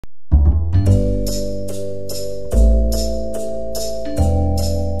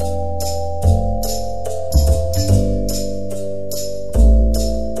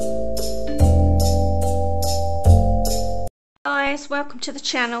welcome to the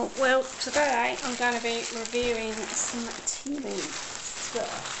channel. Well, today I'm going to be reviewing some TEMU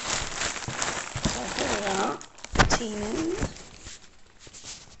stuff. So here we are,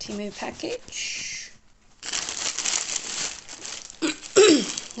 TEMU package.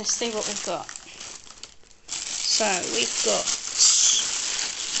 Let's see what we've got. So we've got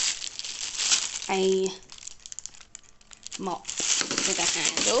a mop with a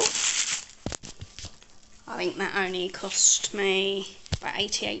handle. I think that only cost me about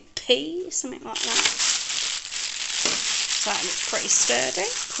 88p, something like that. So that looks pretty sturdy,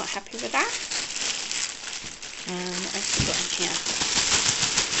 quite happy with that. And what else have we got in here?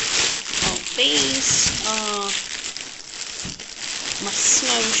 Oh, these are my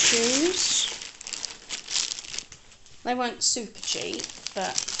snowshoes. They weren't super cheap,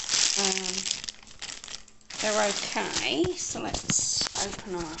 but they're okay. So let's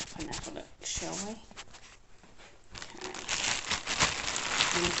open them up and have a look, shall we?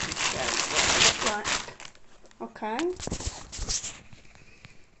 And you can show what they look like.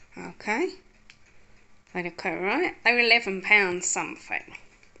 Okay. They look alright. They were £11 something.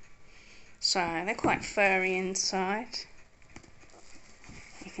 So they're quite furry inside.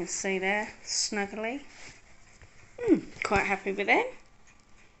 You can see there, snuggly. Quite happy with them.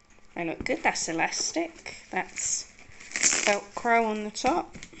 They look good. That's elastic. That's Velcro on the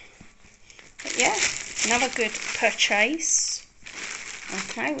top. But yeah, another good purchase.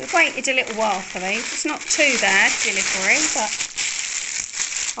 Okay, we've waited a little while for these. It's not too bad delivery, but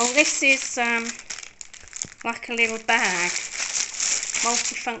oh, this is like a little bag,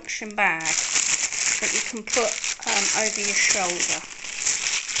 multifunction bag that you can put over your shoulder.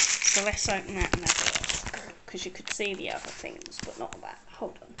 So let's open that and have a look, because you could see the other things, but not that.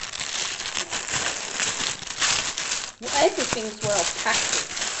 Hold on. Well, everything's well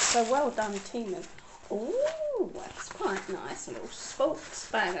packaged, so well done, TEMU. Oh, that's quite nice. A little sports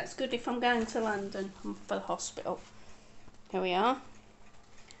bag. That's good if I'm going to London for the hospital. Here we are.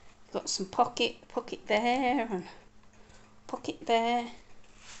 Got some pocket there and pocket there.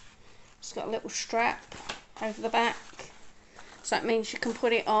 It's got a little strap over the back. So that means you can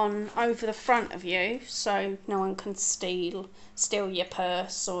put it on over the front of you, so no one can steal your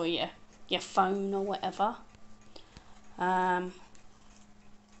purse or your phone or whatever.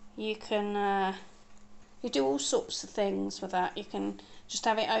 You can you do all sorts of things with that. You can just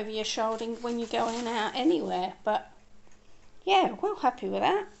have it over your shoulder when you're going out anywhere. But yeah, well happy with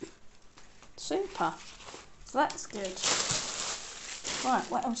that. Super. So that's good. Right,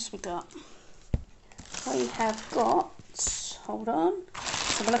 what else we got? We have got, hold on,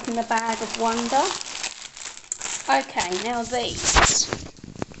 let's have a look in the bag of wonder. Okay, now these.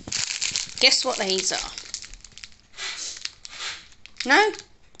 Guess what these are? No?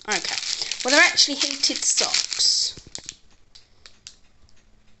 Okay. Well, they're actually heated socks.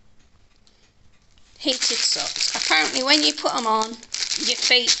 Heated socks. Apparently, when you put them on, your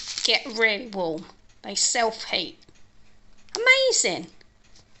feet get really warm. They self-heat. Amazing.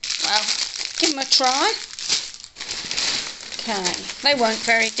 Well, give them a try. Okay. They weren't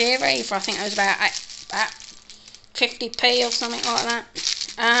very dear either. I think it was about 50p or something like that.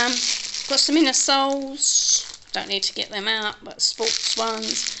 Got some inner soles. Don't need to get them out, but sports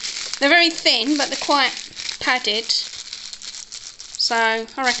ones. They're very thin, but they're quite padded. So I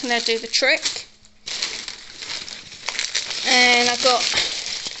reckon they'll do the trick. And I've got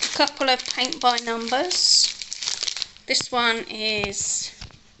a couple of paint by numbers. This one is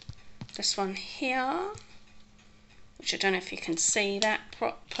this one here, which I don't know if you can see that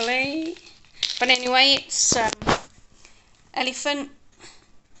properly. But anyway, it's elephant.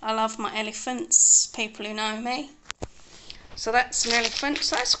 I love my elephants, people who know me. So that's an elephant,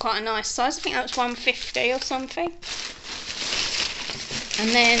 so that's quite a nice size. I think that was 150 or something. And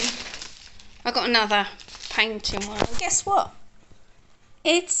then I got another painting one. And guess what?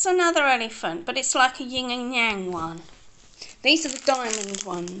 It's another elephant, but it's like a yin and yang one. These are the diamond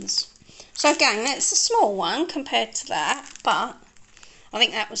ones. So again, that's a small one compared to that, but I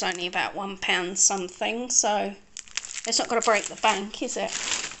think that was only about £1 something, so it's not going to break the bank, is it?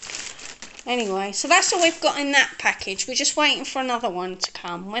 Anyway, so that's all we've got in that package. We're just waiting for another one to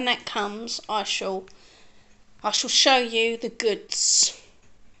come. When that comes, I shall show you the goods.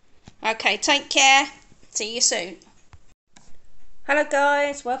 Okay, take care. See you soon. Hello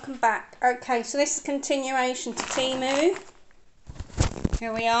guys, welcome back. Okay, so this is a continuation to TEMU.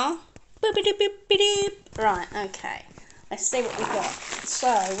 Here we are. Right, okay. Let's see what we've got.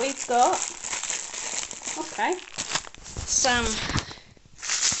 So we've got some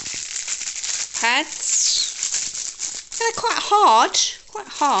pads. They're quite hard,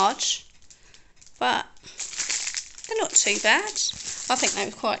 but they're not too bad. I think they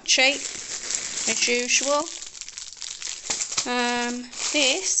were quite cheap, as usual.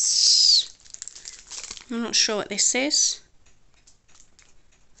 This, I'm not sure what this is.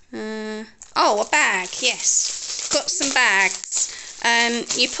 Oh, a bag, yes. Got some bags.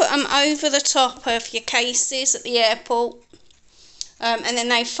 You put them over the top of your cases at the airport, and then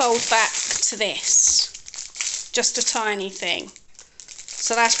they fold back to this. Just a tiny thing.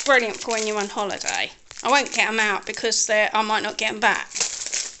 So that's brilliant for when you're on holiday. I won't get them out because I might not get them back.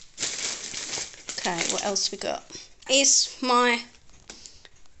 Okay, what else we got? Is my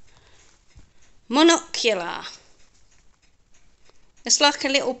monocular. It's like a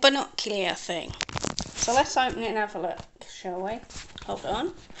little binocular thing. So let's open it and have a look, shall we? Hold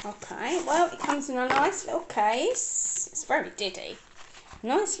on. Okay, well, it comes in a nice little case. It's very diddy.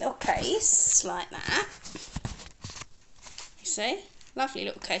 Nice little case, like that. You see? Lovely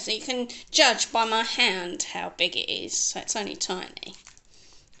little case. So you can judge by my hand how big it is. So it's only tiny.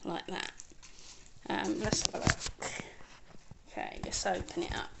 Like that. Let's have a look. Okay, let's open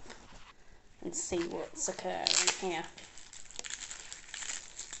it up and see what's occurring here.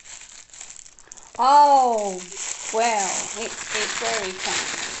 Oh, well, it's very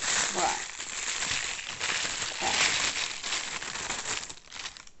tiny. Right. Okay.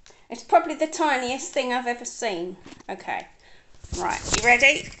 It's probably the tiniest thing I've ever seen. Okay. Right, you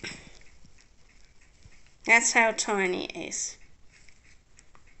ready? That's how tiny it is.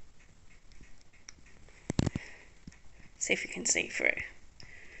 See if you can see through.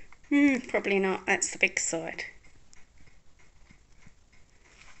 Probably not. That's the big side.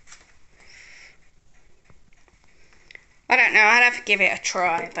 I don't know. I'd have to give it a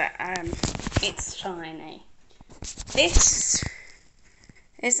try, but it's tiny. This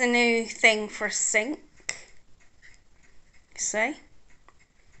is a new thing for a sink. See?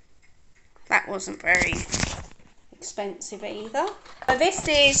 That wasn't very expensive either. So this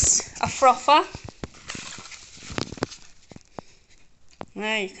is a frother.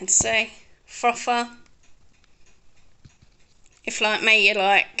 There you can see. Frother. If like me you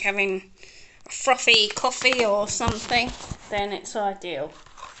like having a frothy coffee or something, then it's ideal.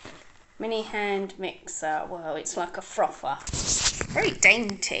 Mini hand mixer. Well, it's like a frother. Very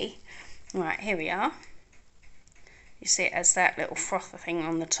dainty. Right, here we are. You see it has that little frother thing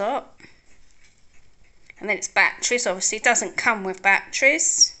on the top. And then it's batteries. Obviously it doesn't come with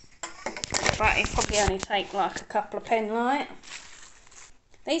batteries, but it probably only take like a couple of pen light.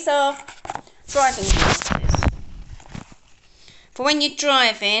 These are driving glasses. For when you're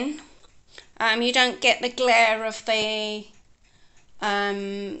driving, you don't get the glare of the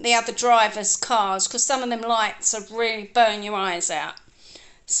other drivers' cars, because some of them lights will really burn your eyes out.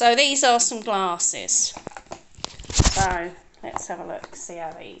 So these are some glasses. So let's have a look, see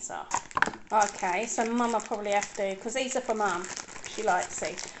how these are. Okay, so Mum will probably have to, because these are for Mum. She likes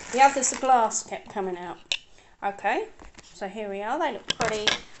these. The others, the glass kept coming out. Okay, so here we are. They look pretty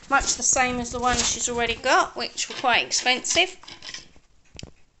much the same as the ones she's already got, which were quite expensive.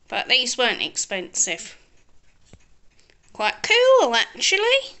 But these weren't expensive. Quite cool,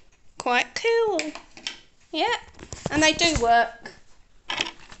 actually. Quite cool. Yeah, and they do work.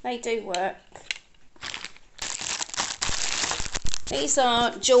 They do work. These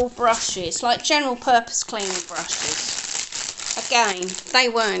are dual brushes, like general purpose cleaning brushes. Again, they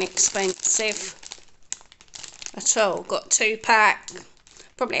weren't expensive at all. Got 2-pack,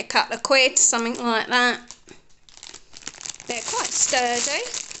 probably a couple of quid, something like that. They're quite sturdy.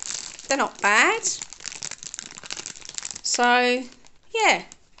 They're not bad. So, yeah,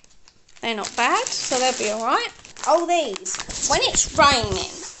 they're not bad, so they'll be alright. Oh, these, when it's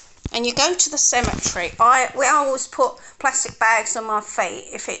raining and you go to the cemetery, I always put plastic bags on my feet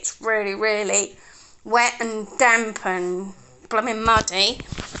if it's really, really wet and damp and blooming muddy.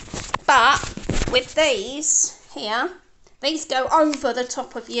 But with these here, these go over the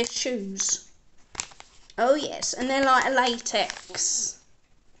top of your shoes. Oh yes, and they're like a latex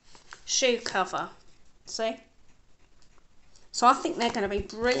shoe cover. See? So I think they're going to be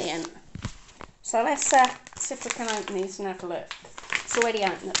brilliant. So let's see if we can open these and have a look. It's already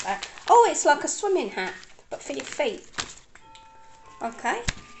open at the back. Oh, it's like a swimming hat, but for your feet. Okay,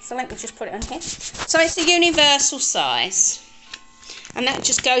 so let me just put it on here. So it's a universal size. And that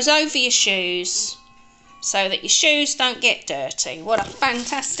just goes over your shoes so that your shoes don't get dirty. What a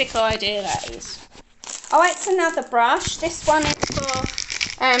fantastic idea that is. Oh, it's another brush. This one is for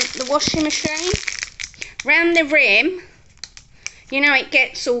the washing machine. Round the rim, you know it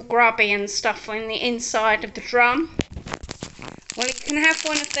gets all grubby and stuff on the inside of the drum. Well, you can have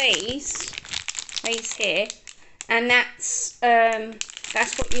one of these here, and that's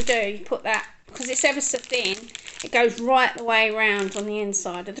what you do. You put that, because it's ever so thin, It goes right the way round on the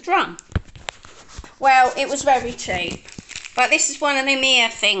inside of the drum. Well, it was very cheap. But this is one of them ear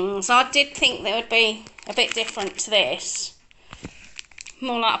things. I did think that would be a bit different to this.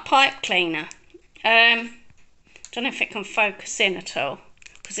 More like a pipe cleaner. Don't know if it can focus in at all,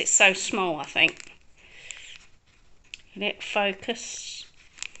 because it's so small, I think. Will it focus?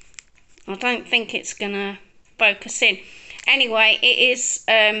 I don't think it's going to focus in. Anyway, it is,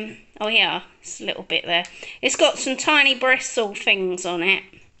 oh yeah, it's a little bit there. It's got some tiny bristle things on it.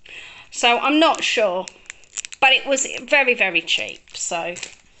 So I'm not sure. But it was very, very cheap. So,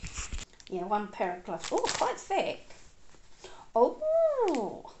 yeah, one pair of gloves. Oh, quite thick. Oh.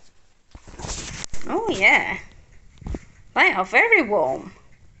 Oh, yeah. They are very warm.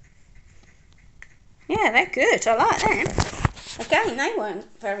 Yeah, they're good. I like them. Again, they weren't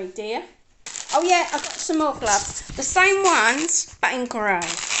very dear. Oh, yeah, I got some more gloves. The same ones, but in grey.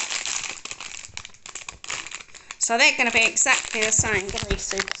 So they're going to be exactly the same. Going to be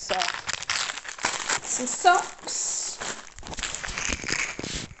super soft. Some socks.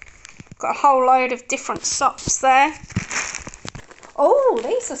 Got a whole load of different socks there. Oh,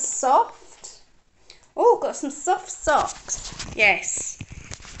 these are soft. Oh, got some soft socks. Yes.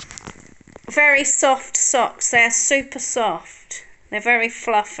 Very soft socks. They're super soft. They're very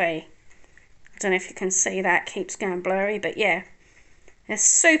fluffy. I don't know if you can see that. It keeps going blurry, but yeah. They're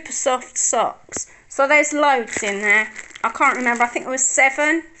super soft socks. So there's loads in there. I can't remember. I think it was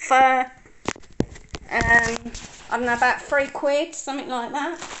 7 for, I don't know, about £3, something like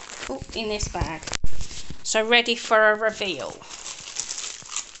that. Oh, in this bag. So ready for a reveal.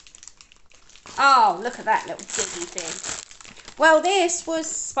 Oh, look at that little diggy thing. Well, this was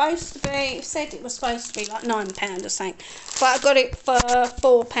supposed to be, it said it was supposed to be like £9 or something, but I got it for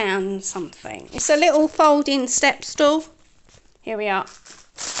 £4 something. It's a little folding step stool. Here we are.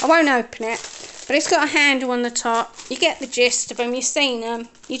 I won't open it, but it's got a handle on the top. You get the gist of them, you've seen them.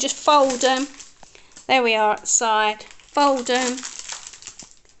 You just fold them. There we are at the side. Fold them.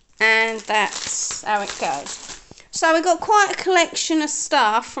 And that's how it goes. So we've got quite a collection of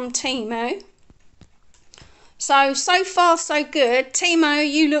stuff from TEMU. So far so good. TEMU,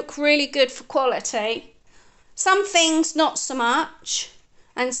 you look really good for quality. Some things not so much,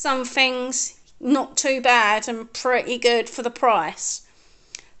 and some things not too bad and pretty good for the price.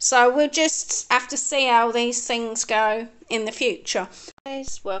 So we'll just have to see how these things go in the future.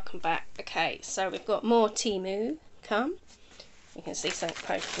 Guys, welcome back. Okay, so we've got more TEMU come. You can see something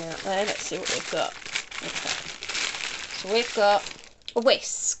poking out there. Let's see what we've got. Okay. So we've got a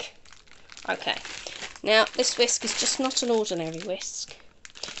whisk. Okay. Now, this whisk is just not an ordinary whisk.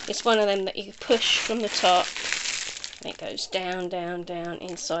 It's one of them that you push from the top and it goes down, down, down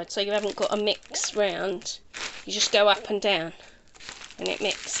inside. So you haven't got a mix round. You just go up and down and it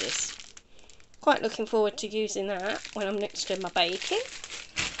mixes. Quite looking forward to using that when I'm next to my baking.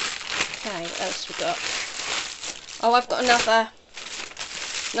 Okay, what else we got? Oh, I've got another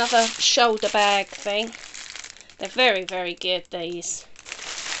shoulder bag thing. They're very, very good, these.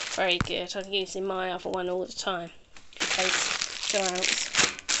 Very good. I'm using my other one all the time. Those 2 ounce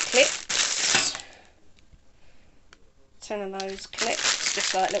clips. 10 of those clips,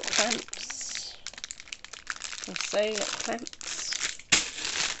 just like little clamps. You can see, little clamps.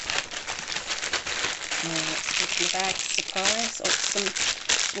 Here's my bag surprise. Oh,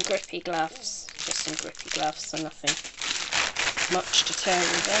 some grippy gloves. Just some grippy gloves, so nothing much to tell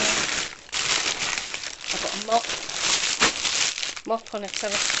you there. I've got a mop on a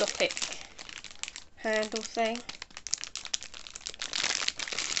telescopic handle thing.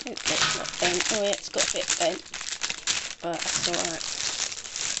 Oh, it's not bent. Oh yeah, it's got a bit bent, but that's alright.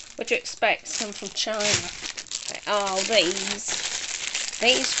 What do you expect? Some from China. Okay. Oh,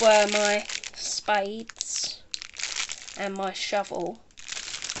 these were my spades and my shovel,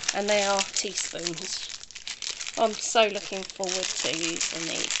 and they are teaspoons. I'm so looking forward to using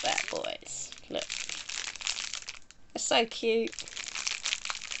these bad boys. Look. They're so cute.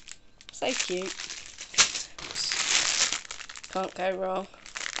 So cute. Can't go wrong.